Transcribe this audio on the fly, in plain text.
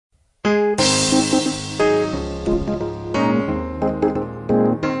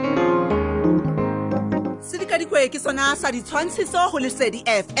tlisitswe ke sona sa ditshwantshiso go Lesedi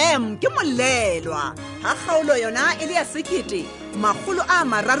FM ke Molelwa ha kgaolo yona e le ya 340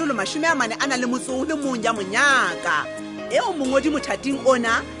 Monyaka eo mongodi mothating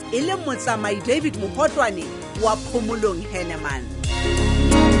ona e le motsamai David Mohotlwane wa Phomolong Henneman.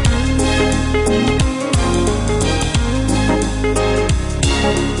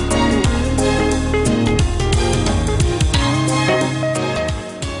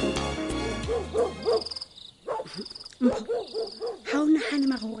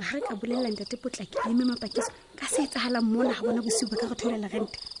 Ha re ka bolella ntate potlaki le memapakiso ka se etsahalang mona ha bona bosiu ba ka re tholela rent.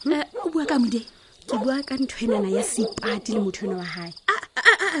 O bua ka Modie? Ke bua ka ntwenana ya seipati le mothwana wa hae.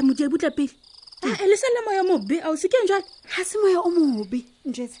 Modie butla pele. Le sala moya mobe a o se ke njalo. Ha se moya o mobe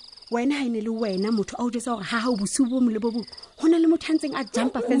njetse. Wena ha ine le wena motho a o jetsa hore ha bosiu bo mo le bo hona le motho antseng a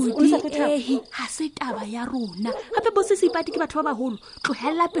jumpa fence o sa photha. Ha se taba ya rona. Gape bo se seipati ke batho ba baholo.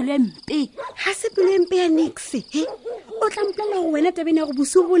 Tlohella pelo empe. Ha se pelo empe ya nix. O tla mplela hore wena tabeng ya go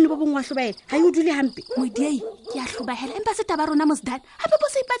bosiu bo le bo bongwa hlobaela. Ha o dule hampe. Modie ke a hlobahela empa se taba rona mosdana. Gape bo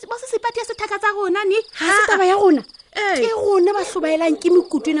se seipati ya se thaka tsa rona ni. Ha se taba ya rona. Ke rona ba hlobaelang ke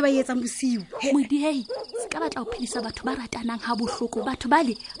mekutu ena ba etsang bosiu. Modie se ka batla ho phedisa batho ba ratanang ha bohloko batho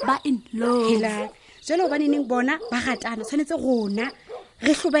bale ba in love. Jalo ba neng bona ba ratana tshwanetse rona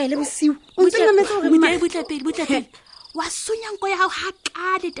re hlobaele bosiu. O ntse ka metso hore Modie butla pele. Wa sonya nko ya hao ha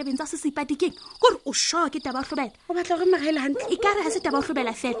ka le tabeng tsa se seipati keng gore o sure ke taba hlobaela. O batla gore magaela hantle ikare ha se taba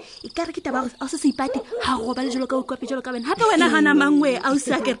hlobaela fela ikare ke taba o se seipati ha go ba le jolo ka o kope jolo ka wena hape wena hana mangwe a o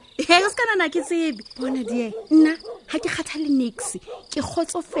se akere he se kana na ke tsebe bona die nna ha ke kgathale nix ke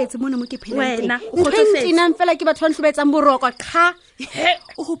khotsofetse mona mo ke phelang wena o khotsofetse nna fela ke batho ba hlobetsang boroko kha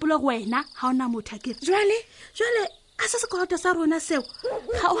o hopola wena ha ona motho akere jwale a se sekoloto sa rona seo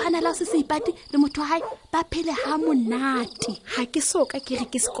ga o hanela se seipati le motho hae ba phele ha monate ha ke soka ke re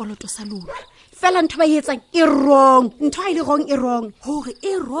ke sekoloto sa lona fela ntho ba etsang e wrong ntho ha ile wrong e wrong hore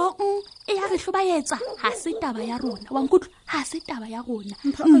e wrong e ya re hlobaetsa ha se taba ya rona wa nkutlo ha se taba ya rona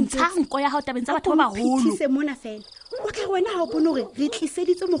ntsha nko ya hao tabeng tsa batho ba baholo phithise mona fela o tla wena ha o bone hore re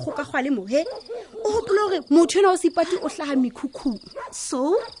tliseditswe mogoka gwa le mo o hopola hore motho ena o seipati o hlaha mekhukhu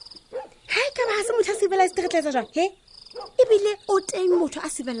so ha ka ba se motho a civilized re tletsa jwang ebile o teng motho a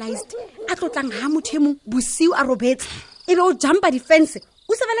civilized a tlotlang ha motho mo bosiu a robetse ebe o jumpa defense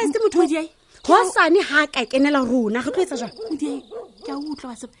o civilized motho ho sane ha ka kenela rona re tlo etsa jwang Modie ke a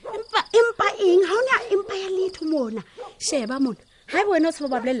utlwa se empa eng ha ona empa ya letho mona sheba mona ha wena o se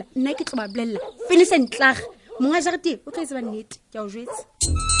ba bolella nna ke tlo ba bolella finish and tlag monga jarete o tlo etsa ba nnete ke a o jwetsa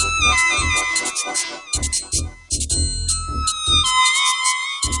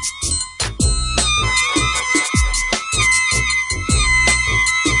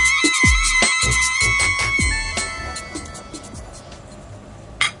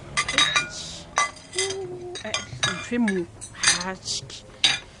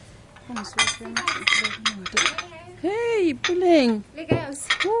Hey, Puleng.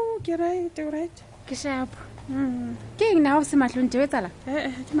 Ke right. Ke sharp. Ke eng na o se mahlong tse wetsala?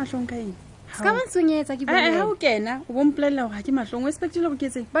 Ke mahlong ka eng? Ska ba ntsunyetsa ke bone. Ha o kena, o bompolella hore ha ke mahlong, o expectile go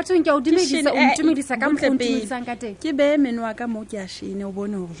ke tseng. Bathong ke a o dumedisa ka mphuntumedisang ka teng. Ke be meno wa ka mo ke a shene o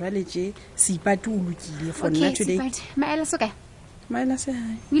bone hore jwale je seipati o lokile for nna today. Okay, seipati. Maela so kae? Maela se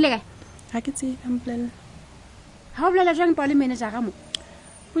hae. O ile kae? Ha ke tse ampolella. Ha o bolela jwang pa le manager mo?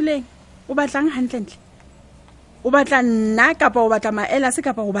 Puleng, o batlang hantle. O batla nna kapa o batla maela se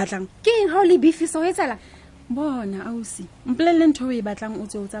kapa o batlang? Ke eng ha o le bifiso o etsala? Bona ausi, mpolelle ntho o e batlang o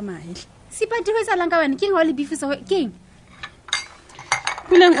tse o tsamae. Seipati ho etsalang ka wena ke eng ha o le bifiso ke eng?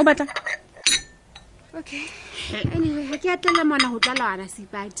 Puleng o batla? Okay. Anyway, ha ke atlela mona ho tlala wana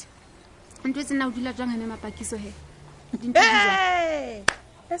seipati. Ntwe tsena o dula jwang hane mapakiso he? Hey!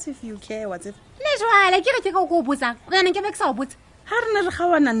 As if you care what's it? Le jwale ke re ke go botsang. O yana ke be ke sa o botsa. Ha rena re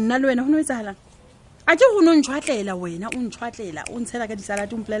gawana nna le wena ho no etsahalang. A ke go no ntshwatlela wena o ntshwatlela o ntshela ka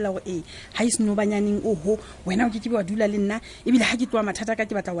disalate o mpolella gore ha isno banyaneng oho wena o ke wa dula le nna ebile ha ke tloa mathata ka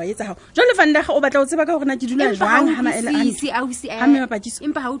ke batla wa etsa hao jole fanda ga o batla o tseba ka gore na ke dula jwang ha maela a ha me mapakiso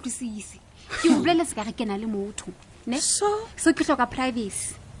empa ha o tlisisi ke o bolele se ka re kena le motho ne so ke hloka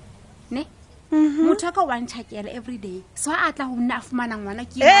privacy ne motho ka wa ntshakela every day so a tla ho nna a fumana ngwana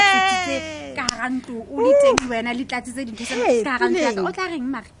ke ya tsitse ka rantlo o le teng wena le tlatsitse dintho tse ka rantlo o tla reng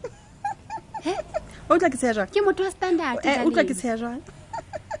mare o tla ke se jwa ke motho wa standard o tla ke se jwa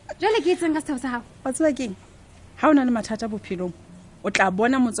jale ke tsenga se sa hao wa tswa keng ha ona le mathata bophelong o tla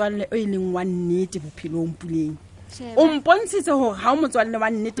bona motswalle o ileng wa nnete bophelong Puleng o mpontshitse hore ha o motswalle wa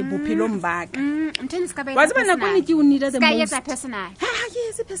nnete bophelong ba ka wa tseba nako ne ke o need the most personal ha ke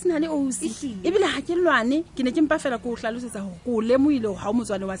se personal o si ebile ha ke lwane ke ne ke mpa fela go hlalosetsa hore go lemoile ha o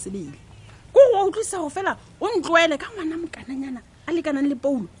motswalle wa sebele go go wa utlwisa go fela o ntloele ka ngwana mokananyana a lekanang le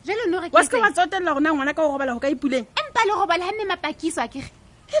Paulo jalo no re wa se ka wa tsotelela gona ngwana ka go robala go ka ipuleng empa le go bala ha mme mapakiso a ke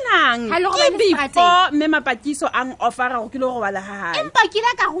enang Ha le ke robale before mme mapakiso ang offera go ke le go robala ha hae empa ke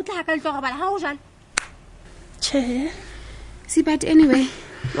la ka gutla ka le tlo go bala ha o jalo che see but anyway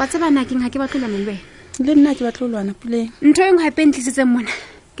wa tseba nakeng ha ke batlo lwana le wena le nna ke batlo lwana puleng ntho engwe hape ntlisitseng mona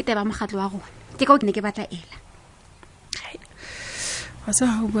ke taba mogatlo wa rona ke ka o ke ne ke batla ela wa sa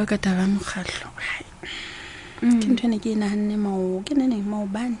go bua ka taba mogatlo ke ntho ne ke nahanne ke neng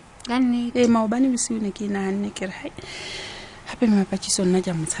maobane ka nnete maobane bosiu ne ke nahanne ke re hai hape mapakiso nna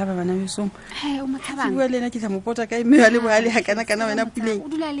ke a motshaba bana besong o mo ke thabang bua le ena ke tla mopota ka mme wa le boale ha kana wena puleng o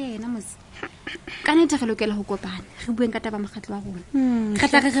dula le ena mose ka nnete re lokela go kopana re bueng ka taba mogatlo wa rona re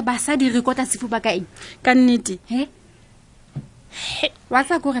tla re basadi re kota sefuba ka eng ka nnete wa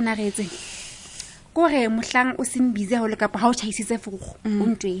tsa ko re naretseng kore mohlang o seng busy ha o le kapa ha o tšhaisitse fogo o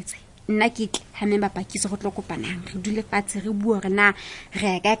ntwetse nna ke tle ha mme bapakiso go tlo kopanang re dule fatshe re bua re na re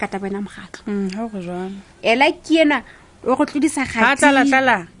ya kae ka taba ena mogatlo ha go jwang ela ke ena o go tlodisa ha gati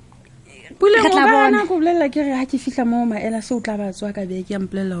tlala puleng Re o tla ka bona. na go bolela ke re ha ke fihla mo maela se o tla ba tswa ka beke ya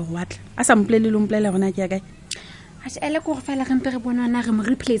mpolelela go watla a sa mpolele le mpolele gona ke ya kae a ele ko go fela re mpe re bona na re mo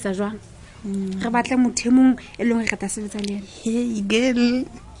replace jwang re batle mothemong e leng re ka sebetsa le ena hey girl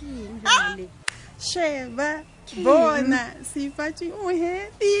sheba bona sifatši o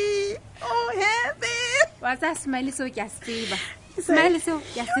happy wa tsa smile seo ke a seba smile seo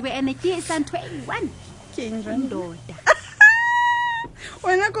ke a seba ene ke sa ntho e one ke eng jwang ndoda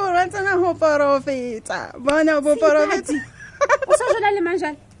wena ko rantsana go porofetsa bona bo porofetsa o sa jona le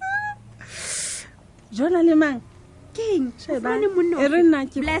manjalo jona le mang king sheba Ufane monno. e re nna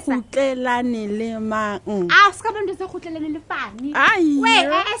ke Blessa. kgutlelane le mang a ska bonto se khutlelane le fani Ai, we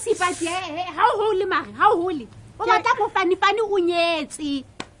yo. sipati ha o hole mare ha o hole o batla mo fani o nyetse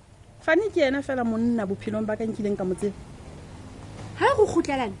fane ke ena fela monna bophelong ba ka nkileng ka motsebe ha go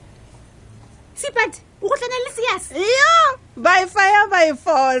khutlelane sipati o khutlelane le sias yo by fire by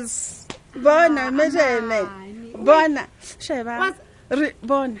force bona mejene bona sheba What? re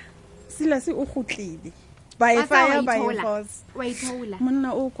bona silase o kgutlile by fire by force wa ithola monna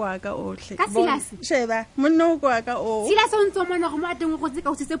o kwa ka ohle Ka Bona, Silas? sheba monna o kwa ka o sila se ntse mona go mateng go tseka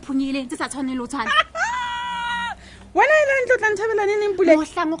o se phunyileng tse sa tshwanele o tshwana wena ile ntlo tla nthabela neng pule mo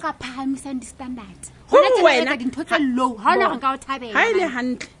hlango ka phahamisang di standard Ho hona tse wena? ka dintho tse low ha ona Bona. re ka o thabela ha ile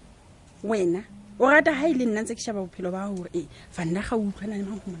hantle wena o rata ha ile nna ntse ke shaba bophelo ba hore fa nna ga utlwana le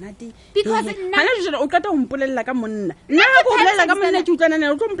mang go monate Because nna- hana jela o qeta go mpolella ka monna nna ga go bolela ka monna ke utlwana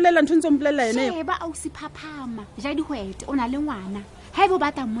nena o tlo mpolelela ntho ntse o mpolelela yone eo. sheba au se phaphama ja dihwete o na le ngwana ha ebe o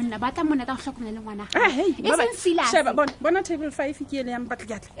batla monna ka go hlokomela le ngwana Ah, hey, e seng Silas sheba bona table 5 ke ele yang batla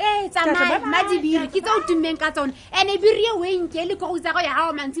ke atla tsamaya bye-bye. madibiri ke tse o tummeng ka tsone ene biri e o e nke le koo tsa go ya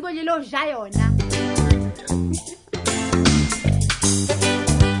gao mantsi bo le le o ja yona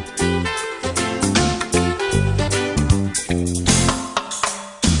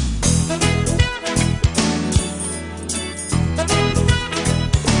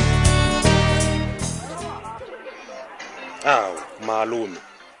malome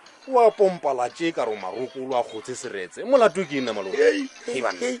wa pompala tše ka ro marokolo a kgotse seretse molato ke ena malome Hei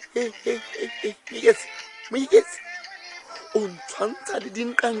banna. moiketse o ntshwantsha le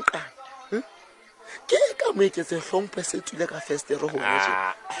dinkankan ke ka moiketse hlomphe se tswile ka festere go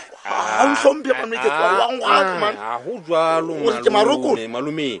Ah, ha o hlomphe ka moiketse wa ngwaka man ah, go jalo O re ke marokolo?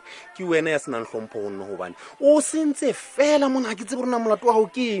 malome ke wena ya senang hlompho gonne gobane o sentse fela mona ke tsebe rona molato wa gago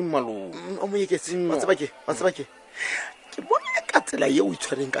ke eng malome o moiketse wa tseba ke ke bona ka tsela ye o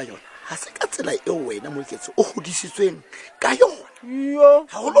itshwareng ka yona ha se ka tsela eo wena moiketse o godisitsweng ka yona yo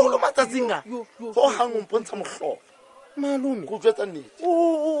haholoholo matsatsing a go hang o mpontsha mohlolo malome go jwetsa nnete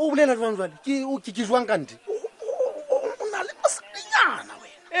o bolela jwang jwale ke jwang kante o na le mosadinyana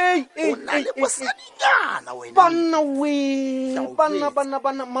wena ei o na le mosadinyana wena banna we Ke a o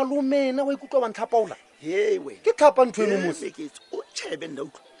banna malome na wa ikutlwa ba ntlhapaola he wena ke tlhapa ntho eno mose moseketse o tšhebe nna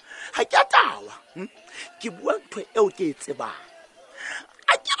utlwa ga ke a tawa ke bua ntho eo ke e tsebang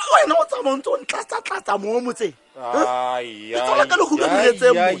a ke re wena o tsamaya ntse o ntlatsa-tlatsa mo motseng tsola ka lehulo le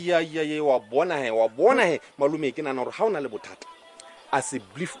letseng mo. wa bona he malome ke nana gore ga o na le bothata a se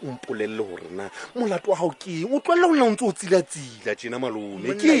blief o mpolelele gore na molato wa gago ke eng o tlwelele go nna ntse o tsila-tsila tjena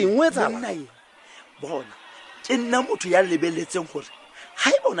malome ke eng o etsala Monna ye, bona ke nna motho ya lebeletseng gore ga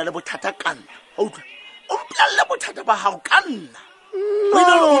ebe o na le bothata ka nna ga utlwa o mpolelele bothata ba gago ka nna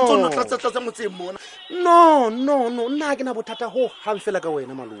wena le o ntse o nno tlatsa-tlatsa motseng mona no nna ga ke na bothata go gabe fela ka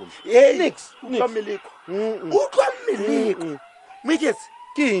wena malome Nix, utlwa mmeleko utlwa mmeleko moiketse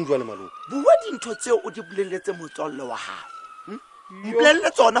ke eng jwale malome bua dintho tseo o di boleletse motswalle wa gago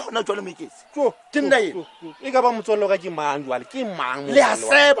mpolelle tsona gona jwale Moeketsi ke nna ena e ka ba motswalle ka ke mang jwale ke mang le a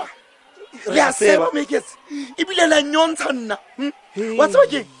seba Moeketsi ebile la nyontsha nna wa tseba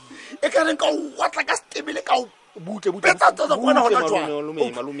ke e ka reng ka o watla ka stebele ka o butle petsa tsotsa kwana gona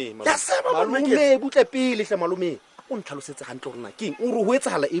jwale malume ya seba malume butle pele hle malume o ntlhalosetse gantle rona ke eng o re ho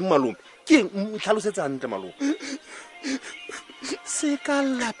etsagala eng malume ke eng ntlhalosetse gantle malume se ka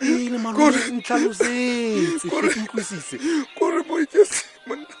lapele malume ntlhalosetse ke utlwisise kore Moeketsi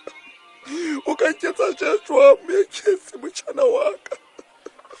monna o ka nketsa jwa Moeketsi motšhana wa ka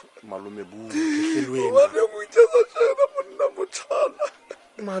malume butle hle wa ne mo nketsa jena monna motšhana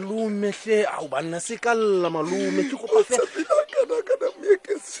malume hle au banna se ka lla malume ke kopa fe kana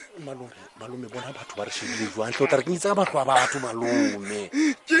Moeketsi malume bona batho ba re shebile jwang hle o tla re ke itse ka batho ba batho malume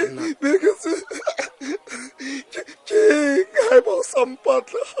Moeketsi ke ga ba o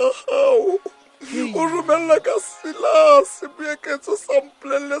sampatla gagao o romella ka silase Moeketsi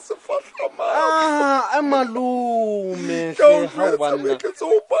samplelle sefatlhamao malume ka o hle ha o banna Moeketsi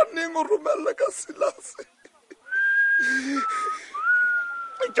o baneng o romella ka silase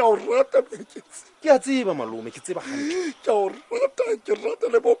ke o rata Moeketsi ke a tseba malume ke tseba hantle ke o rata ke rata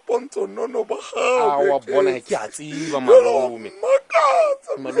le bopontsho nono ba a wa gago bona ke a tseba malume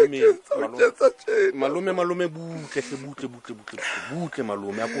malume butle hle butle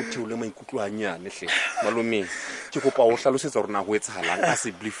malume a ko theole maikutlo a nyane hle malume ke kopa o hlalosetsa rona go etsahalang a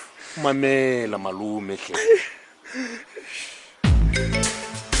se belief mamela malume hle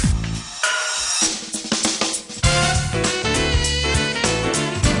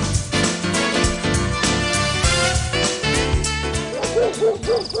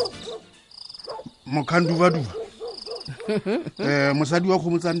Mokanduva mosadi wa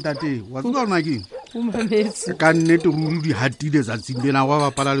khomotsa ntate wa tswa rona ke o mametse ka nnete ruri di hatile tsatsing lena wa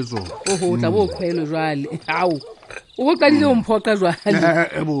bapala le tsona oho tla bo khwelo jwale au o go qadile o mphoqa jwale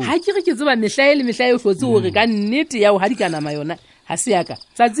ha ke re ke tseba mehlaele o hlotse hore ka nnete ya o ha dikanama yona ha se yaka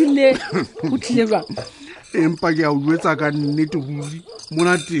tsatsing le go tlile jwang empa ke a o jwetsa ka nnete ruri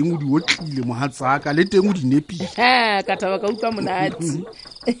mona teng o di otlile mohatsaka le teng o di nepile ka thaba ka utlwa monate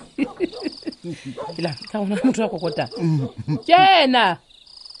ila ka ona motho a kokota kena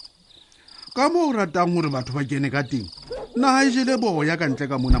ka mo o ratang hore batho ba kene ka teng na ha jele boya ka ntle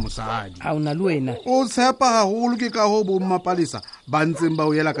ka mona mosadi ha ona le wena o tshepa haholo ke ka ho bo mmapalesa ba ntseng ba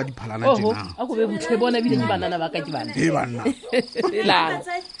o yela ka diphalana oho tjena a go be butle bona bile ke banana ba ka ke bana banna ila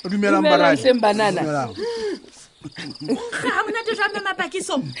dumelang baradi banana ga bona tjwa mme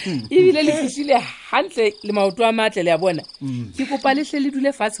mapakiso ebile le fihlile hantle le maoto a matle le a bona ke kopa le hle le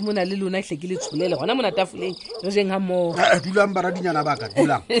dule fatshe mona le lona hle ke le tsholele gona mona tafoleng re jeng ha mmoho dulang baradinyana ba ka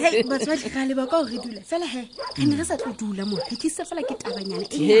dulang batswadi ga le ba ka o re dula fela he ga ne re sa tlo dula mo ke se fela ke tabanyana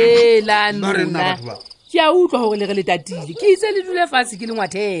hela Ba re nna nna batho ba. ke a utlwa gore le re le tatile ke itse le dule fatshe ke le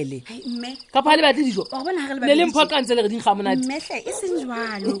ngwathele mme ka pha le batle dijo wa bona ga le le le mphoqantse le re dingga monate mmehle e seng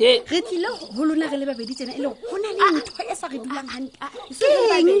jwalo He. re tlile go lona re le babedi tsena e le go na le ntho e sa re dulang hantle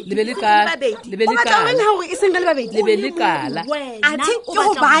le be le kala le be le kala gore e seng re le babedi le be le kala athe ke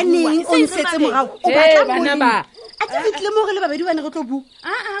go baneng o ntshetse morao o He, batla bana ba a ke re tlile mo re le babedi bane re tlo bua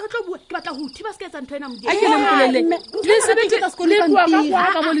re tlo bua ke batla go thiba se ka etsa ntho ena a ke le mpolele le sebete le bua ka go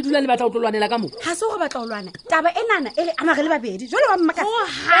ka mo le dula le batla go tlolwanela ka mo ga se go batla go lwana taba e nana e le ama re le babedi jalo wa mmaka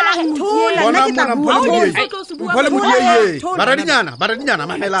bona mona mpole modieye baradinyana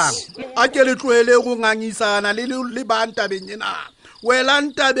mamelang a ke le tlohele go ngangisana le ba ntabeng ena wela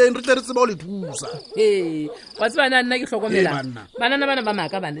ntabeng re tle re tseba o le thusa wa tsebana nna ke tlhokomela banana bana ba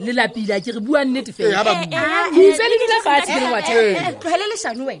maka bana le lapile a ke re bua nnete ha ba fela itse le dula fatshe ke le ngwathele tlohele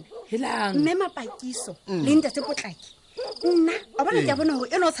leshano wena helang mme mapakiso le ntate potlaki nna a bona ke a bona gore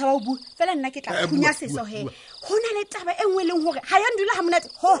e no tshaba o bua fela nna ke tla thunya seso he go na le taba e nngwe leng gore ga ya ndula ga monate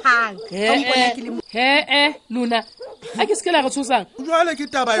ho hang ga mpona ke le lona a ke sekela re tshosang jwale ke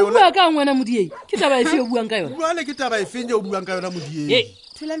taba o yona bua ka ngwana modiei ke taba e fe o buang ka yona jwale ke taba e feng o buang ka yona modieng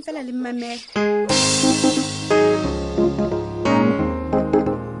thulang fela le mmamela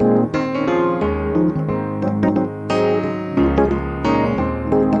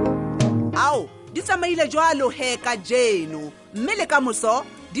ao di tsamaile jwalo he ka jeno mme le ka moso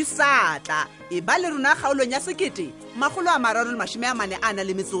di satla e ba le rona kgaolong ya 1342